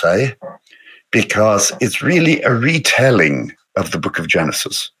classify because it's really a retelling of the Book of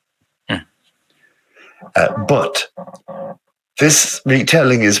Genesis. But this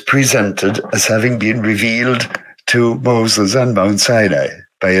retelling is presented as having been revealed to Moses on Mount Sinai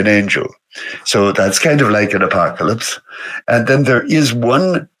by an angel. So that's kind of like an apocalypse. And then there is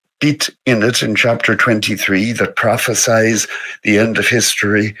one bit in it in chapter 23 that prophesies the end of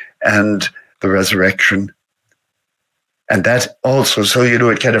history and the resurrection. And that also, so,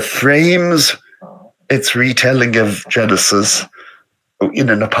 it kind of frames its retelling of Genesis in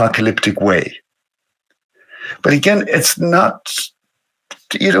an apocalyptic way. But again, it's not,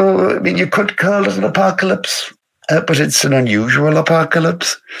 you could call it an apocalypse, but it's an unusual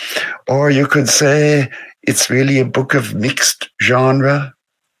apocalypse. Or you could say it's really a book of mixed genre.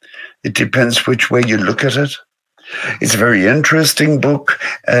 It depends which way you look at it. It's a very interesting book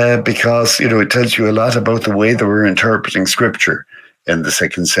because, it tells you a lot about the way they were interpreting scripture in the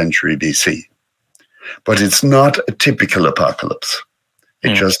 2nd century BC. But it's not a typical apocalypse.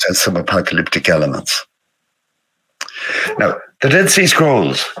 It just has some apocalyptic elements. Now, the Dead Sea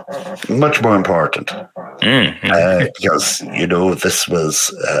Scrolls, much more important. Because, this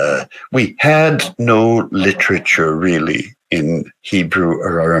was, we had no literature really in Hebrew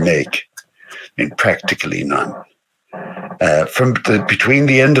or Aramaic. I mean, practically none. Between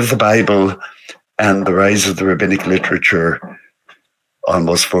the end of the Bible and the rise of the rabbinic literature,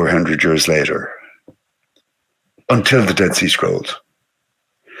 almost 400 years later, until the Dead Sea Scrolls.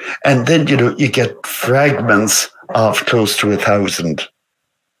 And then, you get fragments of close to 1,000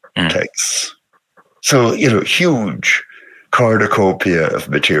 texts. So, huge cornucopia of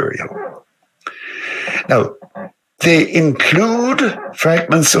material. Now, they include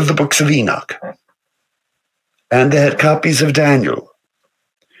fragments of the books of Enoch. And they had copies of Daniel.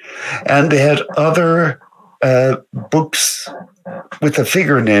 And they had other books with a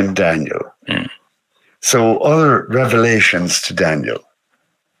figure named Daniel. So other revelations to Daniel.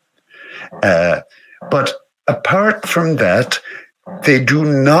 But apart from that, they do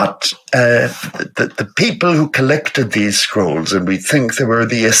not, the people who collected these scrolls, and we think they were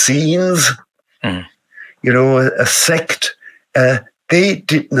the Essenes, a sect, they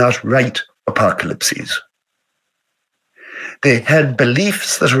did not write apocalypses. They had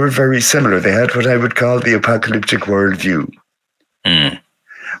beliefs that were very similar. They had what I would call the apocalyptic worldview.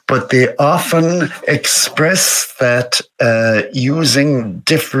 But they often express that using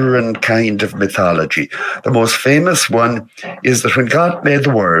different kind of mythology. The most famous one is that when God made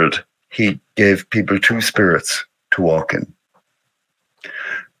the world, he gave people 2 spirits to walk in.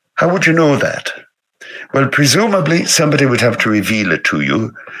 How would you know that? Well, presumably somebody would have to reveal it to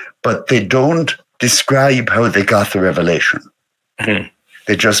you, but they don't describe how they got the revelation.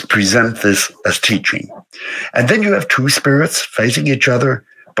 They just present this as teaching. And then you have 2 spirits fighting each other,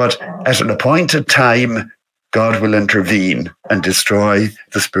 but at an appointed time, God will intervene and destroy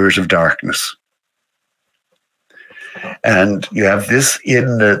the spirit of darkness. And you have this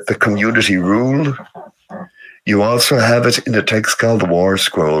in the community rule. You also have it in a text called the War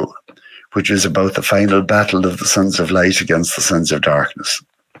Scroll, which is about the final battle of the sons of light against the sons of darkness.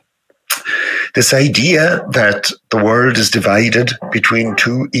 This idea that the world is divided between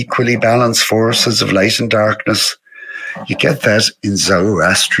 2 equally balanced forces of light and darkness, you get that in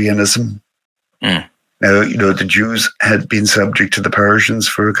Zoroastrianism. Now, the Jews had been subject to the Persians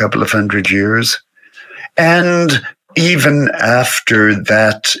for a couple of 100 years. And even after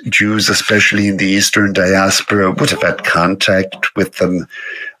that, Jews, especially in the Eastern diaspora, would have had contact with them.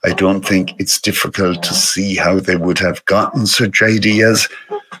 I don't think it's difficult to see how they would have gotten such ideas.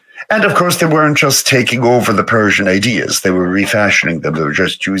 And of course, they weren't just taking over the Persian ideas. They were refashioning them. They were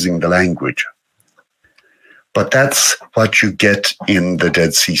just using the language. But that's what you get in the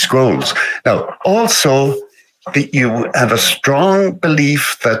Dead Sea Scrolls. Now, also, you have a strong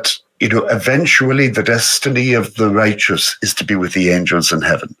belief that, eventually the destiny of the righteous is to be with the angels in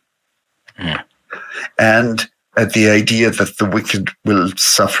heaven. And the idea that the wicked will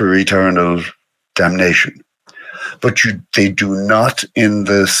suffer eternal damnation. But they do not in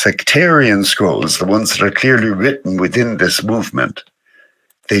the sectarian scrolls, the ones that are clearly written within this movement,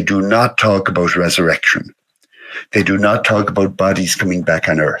 they do not talk about resurrection. They do not talk about bodies coming back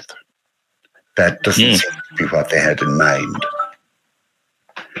on earth. That doesn't seem to be what they had in mind.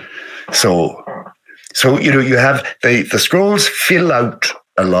 So you have the scrolls fill out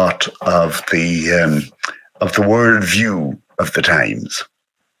a lot of the worldview of the times.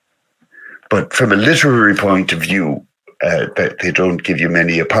 But from a literary point of view, they don't give you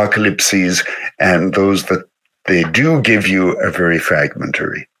many apocalypses, and those that they do give you are very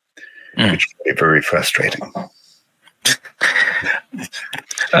fragmentary, which can be very frustrating.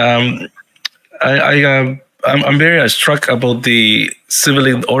 I'm very struck about the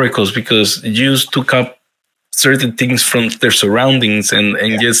Sibyllin oracles, because Jews took up certain things from their surroundings and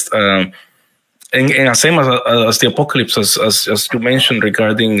just and same as the Apocalypse, as you mentioned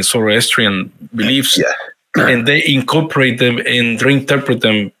regarding Zoroastrian beliefs, and they incorporate them and reinterpret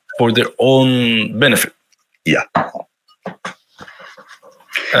them for their own benefit.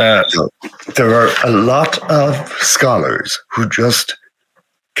 So there are a lot of scholars who just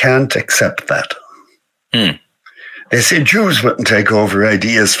can't accept that. They say Jews wouldn't take over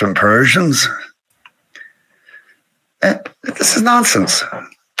ideas from Persians. This is nonsense.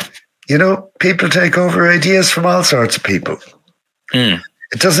 People take over ideas from all sorts of people. It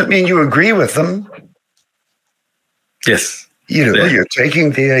doesn't mean you agree with them. Yes. You're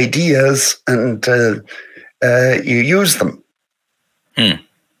taking the ideas and you use them.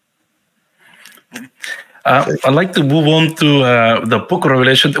 I'd like to move on to the book of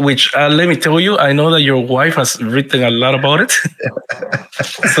Revelation, which let me tell you, I know that your wife has written a lot about it.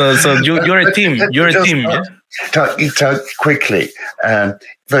 so you're a team. You're a team. Talk quickly.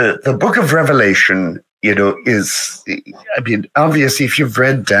 The book of Revelation is, I mean, obviously, if you've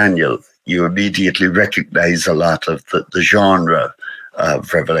read Daniel, you immediately recognize a lot of the genre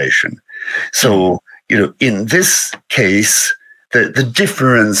of Revelation. So, in this case, the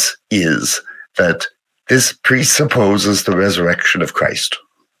difference is that this presupposes the resurrection of Christ.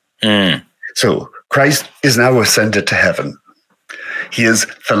 So Christ is now ascended to heaven. He is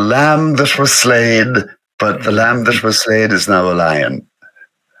the lamb that was slain, but the lamb that was slain is now a lion.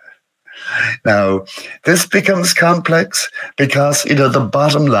 Now, this becomes complex because, the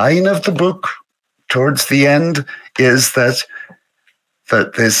bottom line of the book towards the end is that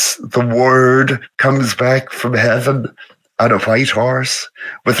the word comes back from heaven on a white horse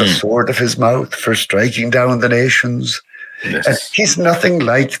with a sword of his mouth for striking down the nations. Yes. And he's nothing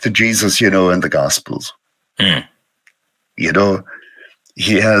like the Jesus, in the Gospels.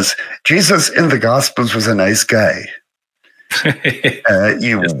 Jesus in the Gospels was a nice guy.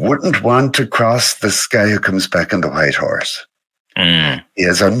 You wouldn't want to cross this guy who comes back on the white horse. He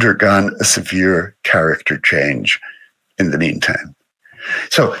has undergone a severe character change in the meantime.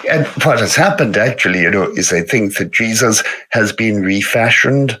 So, and what has happened actually, is I think that Jesus has been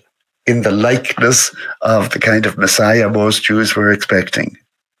refashioned in the likeness of the kind of Messiah most Jews were expecting,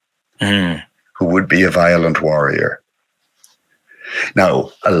 who would be a violent warrior. Now,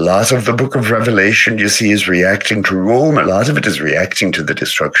 a lot of the book of Revelation, you see, is reacting to Rome. A lot of it is reacting to the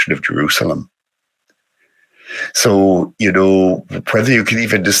destruction of Jerusalem. So, whether you can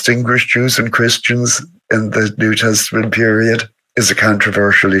even distinguish Jews and Christians in the New Testament period is a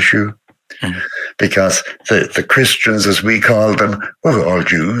controversial issue, because the Christians, as we call them, were all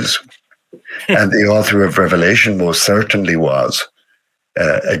Jews. And the author of Revelation most certainly was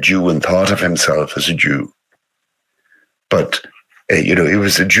a Jew and thought of himself as a Jew. But, he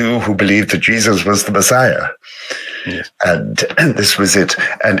was a Jew who believed that Jesus was the Messiah. Yes. And this was it.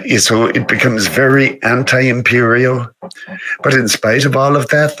 And so it becomes very anti-imperial. But in spite of all of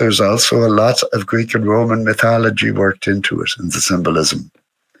that, there's also a lot of Greek and Roman mythology worked into it, and the symbolism.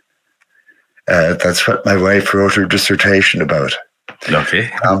 That's what my wife wrote her dissertation about. Okay.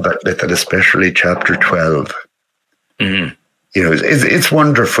 Combat myth, and especially chapter 12. It's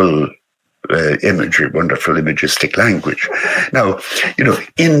wonderful imagery, wonderful imagistic language. Now,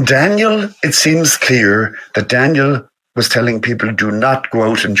 in Daniel, it seems clear that Daniel was telling people, do not go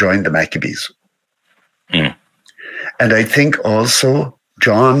out and join the Maccabees. And I think also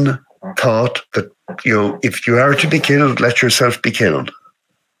John thought that, if you are to be killed, let yourself be killed.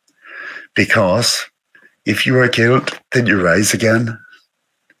 Because if you are killed, then you rise again.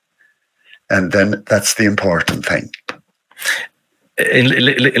 And then that's the important thing. And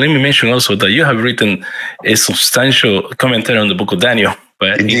let me mention also that you have written a substantial commentary on the book of Daniel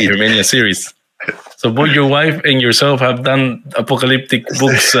in the Armenian series. So both your wife and yourself have done apocalyptic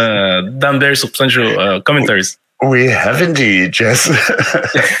books, done very substantial commentaries. We have indeed, yes.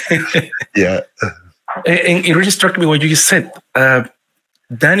 Yeah. And it really struck me what you just said.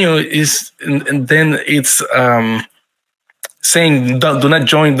 Daniel is, and then it's saying, do not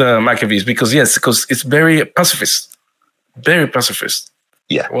join the Maccabees, because it's very pacifist. Very pacifist.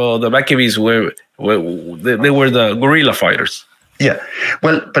 Yeah. Well, the Maccabees were the guerrilla fighters. Yeah.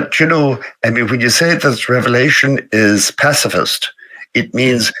 Well, but when you say that Revelation is pacifist, it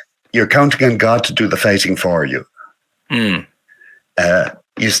means you're counting on God to do the fighting for you. You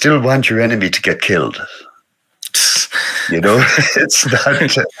still want your enemy to get killed. It's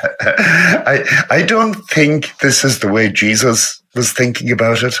not. I don't think this is the way Jesus was thinking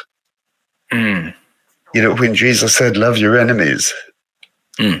about it. When Jesus said, love your enemies.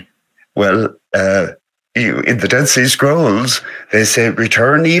 Well, in the Dead Sea Scrolls, they say,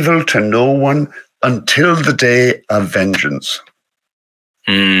 return evil to no one until the day of vengeance.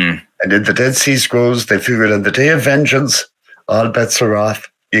 And in the Dead Sea Scrolls, they figured on the day of vengeance, all bets are off,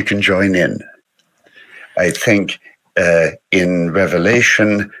 you can join in. I think in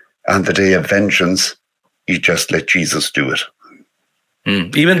Revelation, on the day of vengeance, you just let Jesus do it.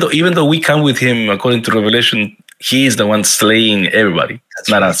 Even though we come with him, according to Revelation, he is the one slaying everybody. That's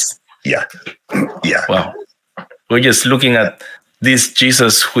not us. Yeah. Yeah. Wow. We're just looking at this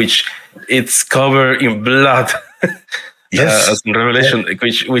Jesus, which it's covered in blood. Yes. As in Revelation,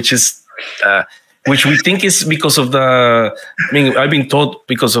 which we think is because of I've been taught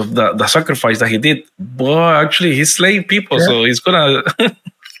because of the sacrifice that he did. But actually, he's slaying people, so he's gonna.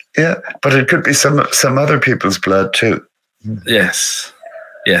 Yeah, but it could be some other people's blood too. Yes,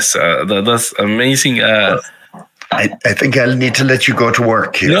 that's amazing. I think I'll need to let you go to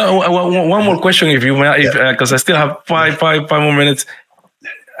work here. No, one more question, if you may, because I still have five more minutes.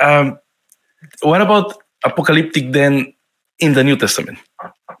 What about apocalyptic then in the New Testament?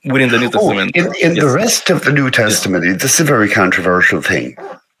 within the New Testament. In the rest of the New Testament, this is a very controversial thing.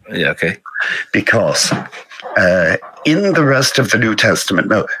 Yeah, okay. Because in the rest of the New Testament,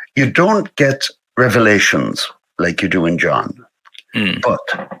 now, you don't get revelations like you do in John. But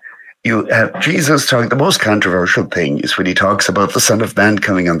you have Jesus talking, the most controversial thing is when he talks about the Son of Man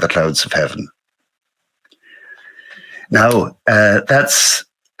coming on the clouds of heaven. Now, that's,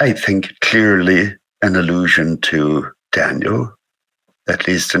 I think, clearly an allusion to Daniel, at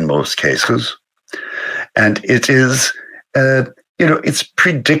least in most cases. And it is, it's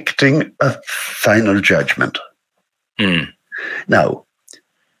predicting a final judgment. Now,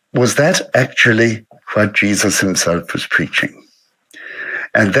 was that actually what Jesus himself was preaching?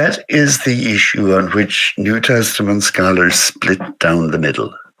 And that is the issue on which New Testament scholars split down the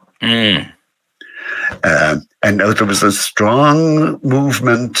middle. And now there was a strong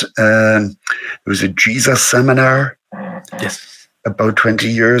movement. There was a Jesus seminar about 20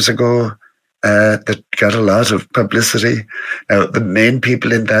 years ago that got a lot of publicity. Now, the main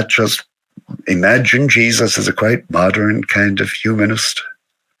people in that just imagine Jesus as a quite modern kind of humanist,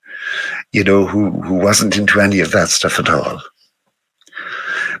 who wasn't into any of that stuff at all.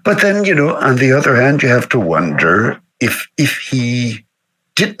 But then, on the other hand, you have to wonder if he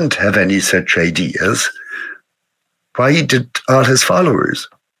didn't have any such ideas, why did all his followers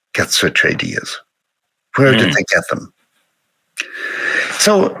get such ideas? Where did they get them?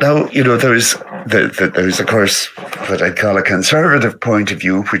 So now, there's, of course, what I'd call a conservative point of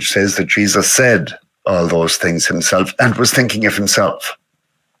view, which says that Jesus said all those things himself and was thinking of himself.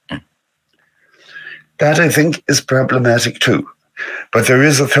 That, I think, is problematic too. But there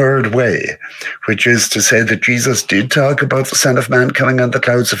is a third way, which is to say that Jesus did talk about the Son of Man coming on the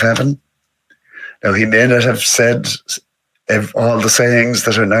clouds of heaven. Now, he may not have said all the sayings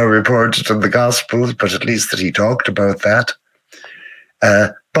that are now reported in the Gospels, but at least that he talked about that.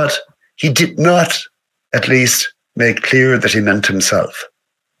 But he did not, at least, make clear that he meant himself.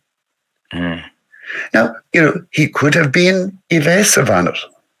 Now, he could have been evasive on it.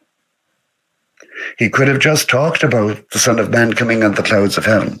 He could have just talked about the Son of Man coming on the clouds of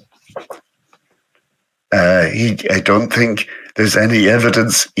heaven. I don't think there's any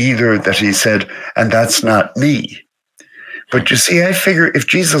evidence either that he said, and that's not me. But you see, I figure if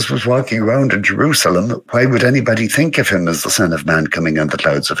Jesus was walking around in Jerusalem, why would anybody think of him as the Son of Man coming on the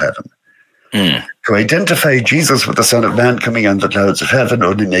clouds of heaven? To identify Jesus with the Son of Man coming on the clouds of heaven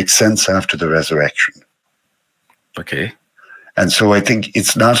only makes sense after the resurrection. Okay. And so I think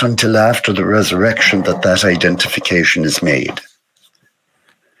it's not until after the resurrection that that identification is made.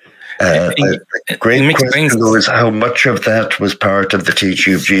 A great question, though, is how much of that was part of the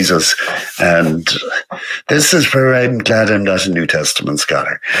teaching of Jesus. And this is where I'm glad I'm not a New Testament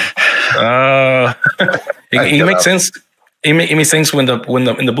scholar. It makes sense. It makes sense when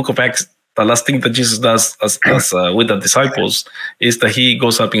in the book of Acts, the last thing that Jesus does as with the disciples is that he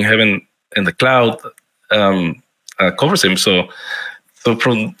goes up in heaven and the cloud covers him. So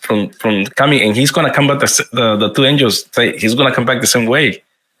from coming, and he's going to come back, the two angels say he's going to come back the same way.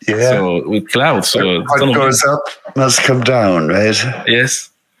 Yeah. So with clouds. So what goes up must come down, right?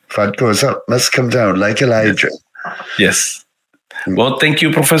 Yes. What goes up must come down, like Elijah. Yes. Well, thank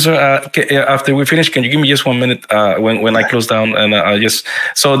you, Professor. After we finish, can you give me just 1 minute when I close down? And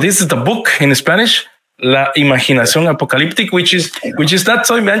so this is the book in Spanish, La Imaginación Apocaliptic, which is not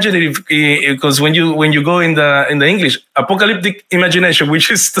so imaginative because when you go in the English, Apocalyptic imagination,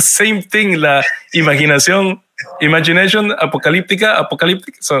 which is the same thing, La Imaginación, Imagination, Apocaliptica,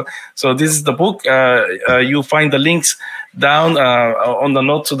 Apocalyptic. So this is the book. You find the links down on the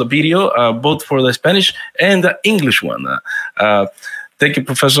notes of the video, both for the Spanish and the English one. Thank you,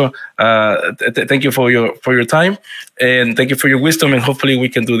 Professor. Thank you for your time, and thank you for your wisdom. And hopefully, we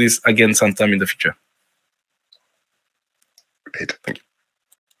can do this again sometime in the future. Great. Thank you.